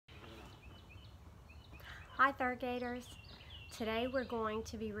Hi third graders. Today we're going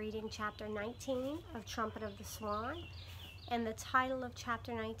to be reading chapter 19 of Trumpet of the Swan, and the title of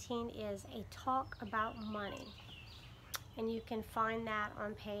chapter 19 is A Talk About Money, and you can find that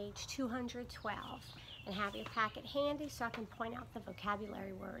on page 212 and have your packet handy so I can point out the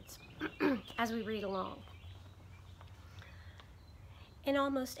vocabulary words as we read along. In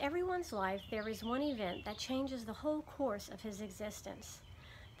almost everyone's life, there is one event that changes the whole course of his existence.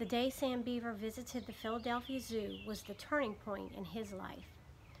 The day Sam Beaver visited the Philadelphia Zoo was the turning point in his life.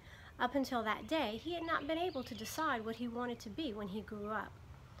 Up until that day, he had not been able to decide what he wanted to be when he grew up.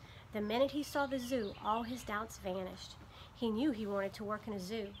 The minute he saw the zoo, all his doubts vanished. He knew he wanted to work in a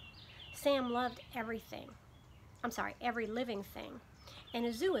zoo. Sam loved every living thing. And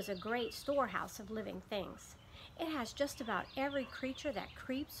a zoo is a great storehouse of living things. It has just about every creature that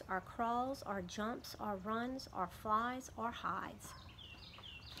creeps or crawls or jumps or runs or flies or hides.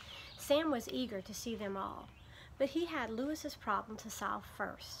 Sam was eager to see them all, but he had Lewis's problem to solve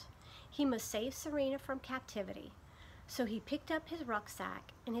first. He must save Serena from captivity. So he picked up his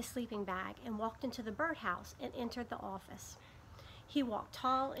rucksack and his sleeping bag and walked into the birdhouse and entered the office. He walked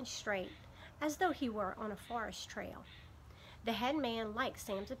tall and straight, as though he were on a forest trail. The head man liked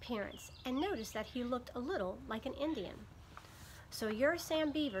Sam's appearance and noticed that he looked a little like an Indian. "So you're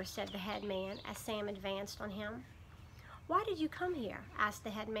Sam Beaver," said the head man as Sam advanced on him. "Why did you come here?" asked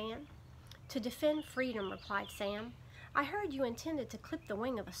the head man. "To defend freedom," replied Sam. "I heard you intended to clip the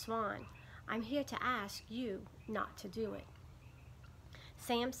wing of a swan. I'm here to ask you not to do it."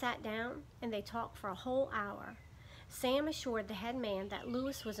 Sam sat down and they talked for a whole hour. Sam assured the head man that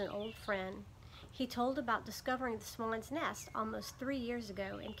Lewis was an old friend. He told about discovering the swan's nest almost 3 years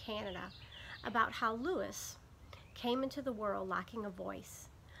ago in Canada, about how Lewis came into the world lacking a voice,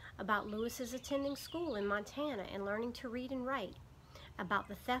 about Lewis's attending school in Montana and learning to read and write, about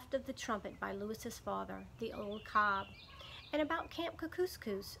the theft of the trumpet by Lewis's father, the old cob, and about Camp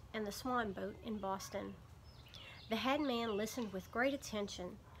Kookooskoos and the Swan boat in Boston. The head man listened with great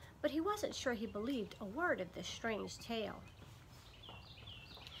attention, but he wasn't sure he believed a word of this strange tale.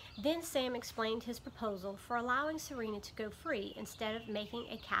 Then Sam explained his proposal for allowing Serena to go free instead of making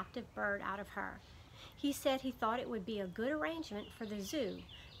a captive bird out of her. He said he thought it would be a good arrangement for the zoo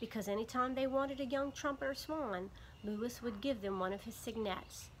because anytime they wanted a young trumpet or swan, Lewis would give them one of his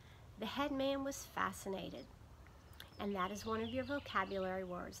cygnets. The head man was fascinated. And that is one of your vocabulary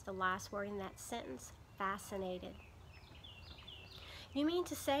words, the last word in that sentence, fascinated. "You mean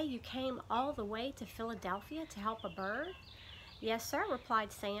to say you came all the way to Philadelphia to help a bird?" "Yes, sir,"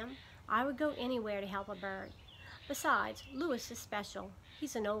 replied Sam. "I would go anywhere to help a bird. Besides, Lewis is special.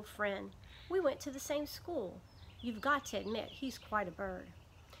 He's an old friend. We went to the same school. You've got to admit he's quite a bird."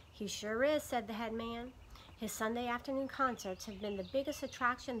 "He sure is," said the head man. "His Sunday afternoon concerts have been the biggest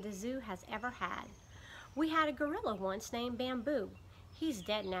attraction the zoo has ever had. We had a gorilla once named Bamboo. He's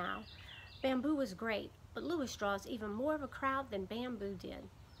dead now. Bamboo was great, but Lewis draws even more of a crowd than Bamboo did.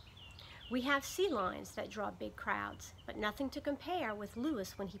 We have sea lions that draw big crowds, but nothing to compare with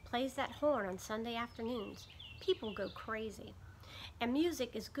Lewis when he plays that horn on Sunday afternoons. People go crazy. And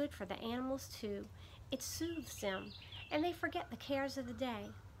music is good for the animals too. It soothes them, and they forget the cares of the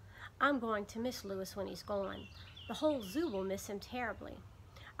day. I'm going to miss Lewis when he's gone. The whole zoo will miss him terribly.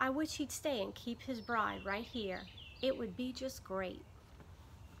 I wish he'd stay and keep his bride right here. It would be just great."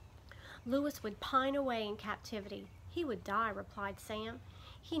 "Lewis would pine away in captivity. He would die," replied Sam.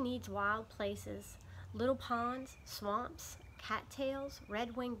 "He needs wild places, little ponds, swamps, cattails,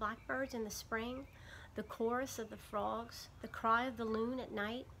 red-winged blackbirds in the spring, the chorus of the frogs, the cry of the loon at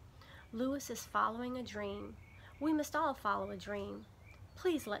night. Lewis is following a dream. We must all follow a dream.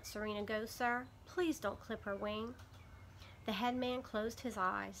 Please let Serena go, sir. Please don't clip her wing." The head man closed his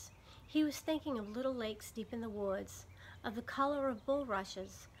eyes. He was thinking of little lakes deep in the woods, of the color of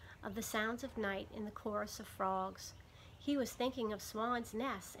bulrushes, of the sounds of night in the chorus of frogs. He was thinking of swans'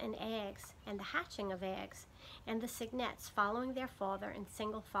 nests and eggs, and the hatching of eggs, and the cygnets following their father in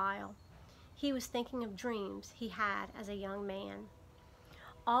single file. He was thinking of dreams he had as a young man.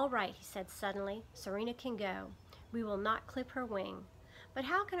 "All right," he said suddenly, "Serena can go. We will not clip her wing. But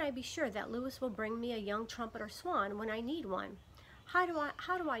how can I be sure that Lewis will bring me a young trumpet or swan when I need one? How do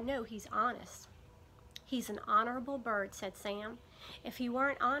I know he's honest?" "He's an honorable bird," said Sam. "If he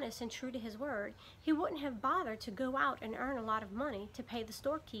weren't honest and true to his word, he wouldn't have bothered to go out and earn a lot of money to pay the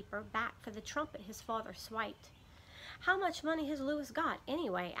storekeeper back for the trumpet his father swiped." "How much money has Lewis got,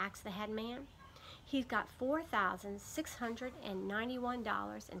 anyway?" asked the head man. "He's got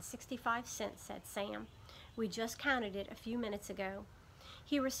 $4,691.65, said Sam. "We just counted it a few minutes ago.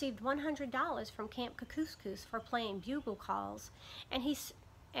 He received $100 from Camp Kookooskoos for playing bugle calls, and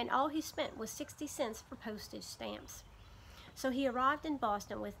and all he spent was 60 cents for postage stamps. So he arrived in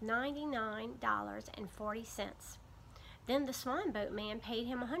Boston with $99.40. Then the Swan boat man paid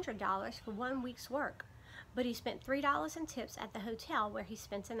him $100 for 1 week's work, but he spent $3 in tips at the hotel where he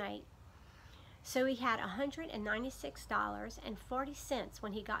spent the night. So he had $196.40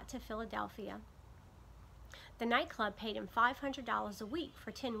 when he got to Philadelphia. The nightclub paid him $500 a week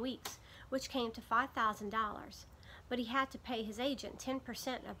for 10 weeks, which came to $5,000. But he had to pay his agent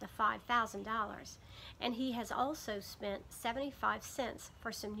 10% of the $5,000, and he has also spent 75 cents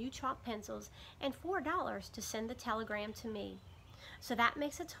for some new chalk pencils and $4 to send the telegram to me. So that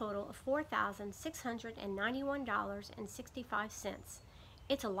makes a total of $4,691.65.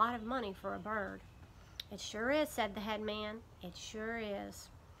 It's a lot of money for a bird. It sure is, said the head man. It sure is.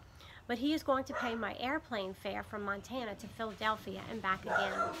 But he is going to pay my airplane fare from Montana to Philadelphia and back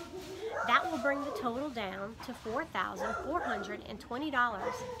again. That will bring the total down to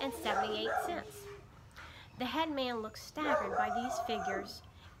 $4,420.78. The head man looked staggered by these figures.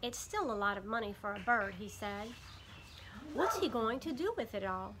 It's still a lot of money for a bird, he said. What's he going to do with it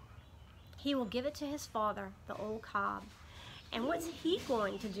all? He will give it to his father, the old cob. And what's he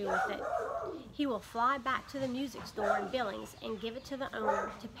going to do with it? He will fly back to the music store in Billings and give it to the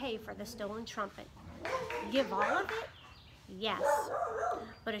owner to pay for the stolen trumpet. Give all of it? Yes.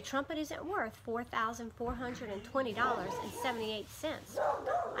 But a trumpet isn't worth $4,420.78.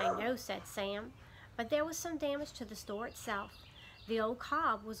 I know, said Sam, but there was some damage to the store itself. The old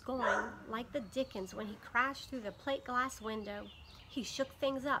cob was going like the dickens when he crashed through the plate glass window. He shook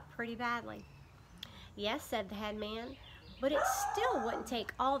things up pretty badly. Yes, said the head man, but it still wouldn't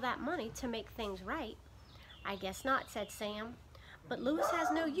take all that money to make things right. I guess not, said Sam, but Louis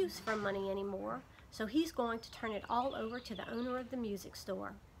has no use for money anymore, so he's going to turn it all over to the owner of the music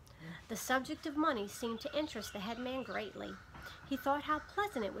store. The subject of money seemed to interest the head man greatly. He thought how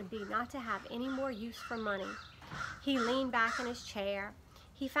pleasant it would be not to have any more use for money. He leaned back in his chair.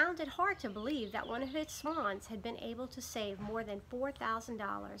 He found it hard to believe that one of his swans had been able to save more than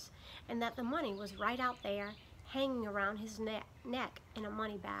 $4,000, and that the money was right out there, hanging around his neck in a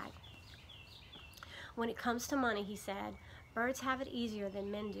money bag. When it comes to money, he said, birds have it easier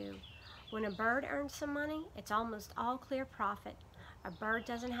than men do. When a bird earns some money, it's almost all clear profit. A bird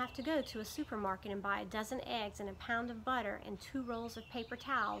doesn't have to go to a supermarket and buy a dozen eggs and a pound of butter and 2 rolls of paper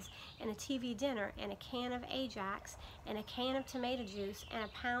towels and a TV dinner and a can of Ajax and a can of tomato juice and a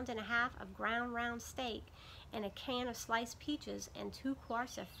pound and a half of ground round steak and a can of sliced peaches and 2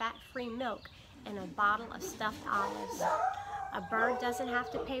 quarts of fat-free milk and a bottle of stuffed olives. A bird doesn't have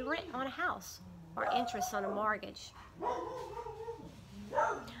to pay rent on a house or interest on a mortgage.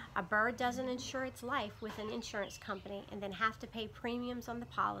 A bird doesn't insure its life with an insurance company and then have to pay premiums on the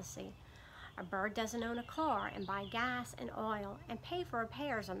policy. A bird doesn't own a car and buy gas and oil and pay for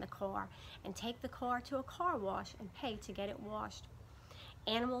repairs on the car and take the car to a car wash and pay to get it washed.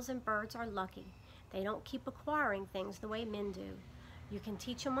 Animals and birds are lucky. They don't keep acquiring things the way men do. You can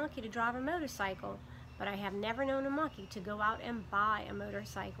teach a monkey to drive a motorcycle, but I have never known a monkey to go out and buy a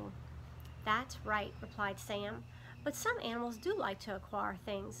motorcycle. That's right, replied Sam, but some animals do like to acquire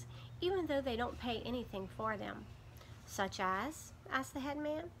things, even though they don't pay anything for them. Such as? Asked the head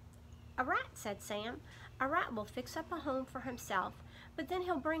man. A rat, said Sam. A rat will fix up a home for himself, but then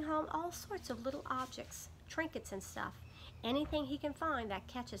he'll bring home all sorts of little objects, trinkets and stuff, anything he can find that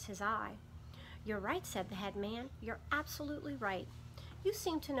catches his eye. You're right, said the head man. You're absolutely right. You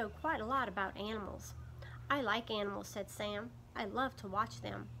seem to know quite a lot about animals. I like animals, said Sam. I love to watch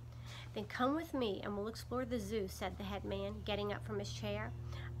them. Then come with me and we'll explore the zoo, said the head man, getting up from his chair.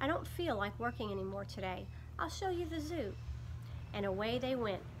 I don't feel like working anymore today. I'll show you the zoo. And away they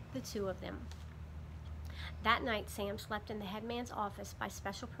went, the two of them. That night, Sam slept in the head man's office by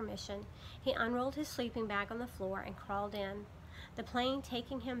special permission. He unrolled his sleeping bag on the floor and crawled in. The plane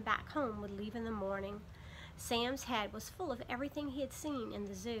taking him back home would leave in the morning. Sam's head was full of everything he had seen in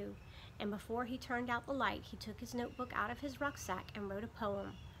the zoo, and before he turned out the light, he took his notebook out of his rucksack and wrote a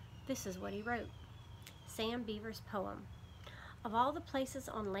poem. This is what he wrote. Sam Beaver's poem. Of all the places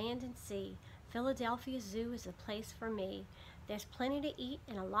on land and sea, Philadelphia Zoo is the place for me. There's plenty to eat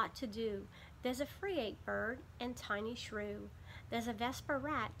and a lot to do. There's a free-ate bird and tiny shrew. There's a Vesper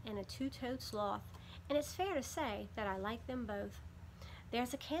rat and a 2-toed sloth, and it's fair to say that I like them both.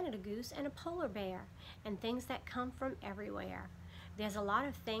 There's a Canada goose and a polar bear, and things that come from everywhere. There's a lot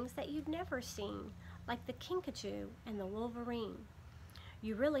of things that you've never seen, like the kinkajou and the wolverine.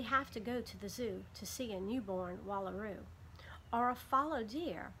 You really have to go to the zoo to see a newborn wallaroo, or a fallow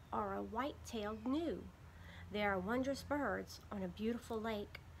deer, or a white-tailed gnu. There are wondrous birds on a beautiful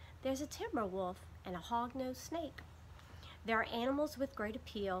lake. There's a timber wolf and a hog-nosed snake. There are animals with great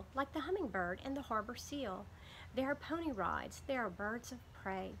appeal, like the hummingbird and the harbor seal. There are pony rides, there are birds of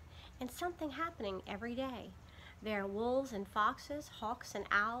prey, and something happening every day. There are wolves and foxes, hawks and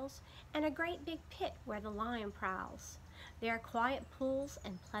owls, and a great big pit where the lion prowls. There are quiet pools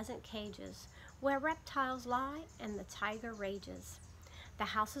and pleasant cages, where reptiles lie and the tiger rages. The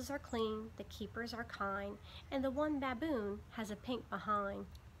houses are clean, the keepers are kind, and the one baboon has a pink behind.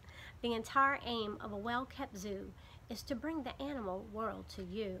 The entire aim of a well-kept zoo is to bring the animal world to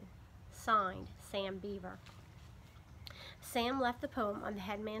you. Signed, Sam Beaver. Sam left the poem on the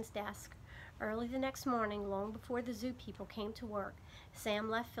headman's desk. Early the next morning, long before the zoo people came to work, Sam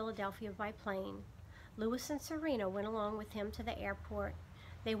left Philadelphia by plane. Louis and Serena went along with him to the airport.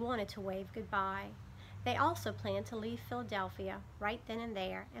 They wanted to wave goodbye. They also planned to leave Philadelphia right then and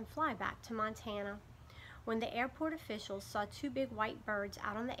there and fly back to Montana. When the airport officials saw two big white birds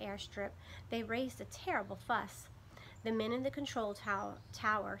out on the airstrip, they raised a terrible fuss. The men in the control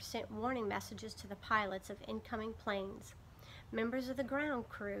tower sent warning messages to the pilots of incoming planes. Members of the ground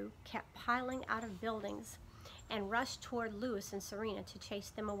crew kept piling out of buildings and rushed toward Louis and Serena to chase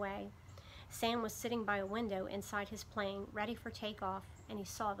them away. Sam was sitting by a window inside his plane, ready for takeoff, and he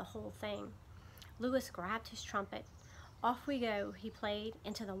saw the whole thing. Louis grabbed his trumpet. Off we go, he played,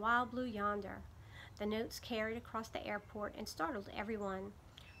 into the wild blue yonder. The notes carried across the airport and startled everyone.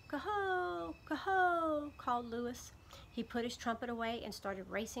 "Go-ho! Go-ho!" called Louis. He put his trumpet away and started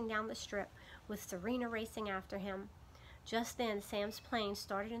racing down the strip, with Serena racing after him. Just then, Sam's plane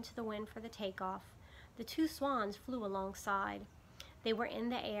started into the wind for the takeoff. The two swans flew alongside. They were in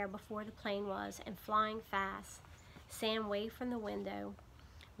the air before the plane was, and flying fast. Sam waved from the window.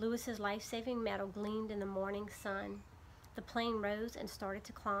 Louis's life-saving medal gleamed in the morning sun. The plane rose and started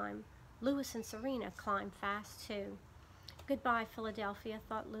to climb. Louis and Serena climbed fast too. Goodbye, Philadelphia,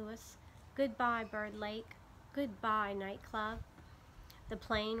 thought Louis. Goodbye, Bird Lake. Goodbye, nightclub. The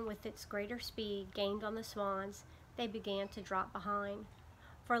plane, with its greater speed, gained on the swans. They began to drop behind.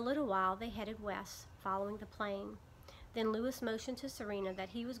 For a little while, they headed west, following the plane. Then Louis motioned to Serena that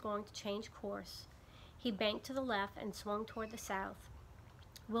he was going to change course. He banked to the left and swung toward the south.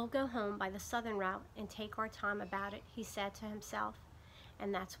 "We'll go home by the southern route and take our time about it," he said to himself.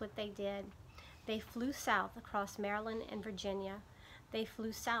 And that's what they did. They flew south across Maryland and Virginia. They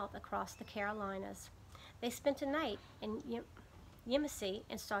flew south across the Carolinas. They spent a night in Yamasee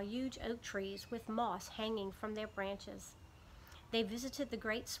and saw huge oak trees with moss hanging from their branches. They visited the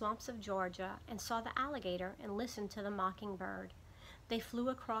great swamps of Georgia and saw the alligator and listened to the mockingbird. They flew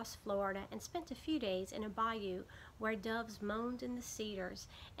across Florida and spent a few days in a bayou where doves moaned in the cedars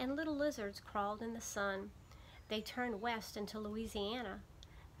and little lizards crawled in the sun. They turned west into Louisiana.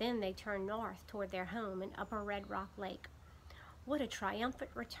 Then they turned north toward their home in Upper Red Rock Lake. What a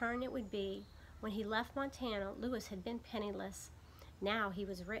triumphant return it would be. When he left Montana, Louis had been penniless. Now he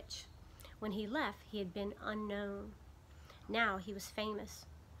was rich. When he left, he had been unknown. Now he was famous.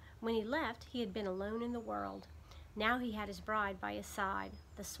 When he left, he had been alone in the world. Now he had his bride by his side,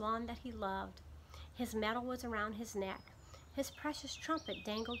 the swan that he loved. His medal was around his neck. His precious trumpet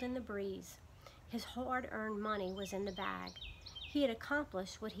dangled in the breeze. His hard-earned money was in the bag. He had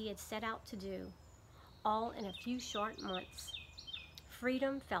accomplished what he had set out to do, all in a few short months.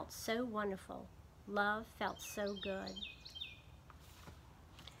 Freedom felt so wonderful. Love felt so good.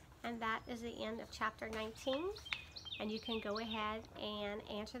 And that is the end of chapter 19. And you can go ahead and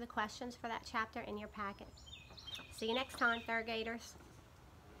answer the questions for that chapter in your packet. See you next time, Thurgators.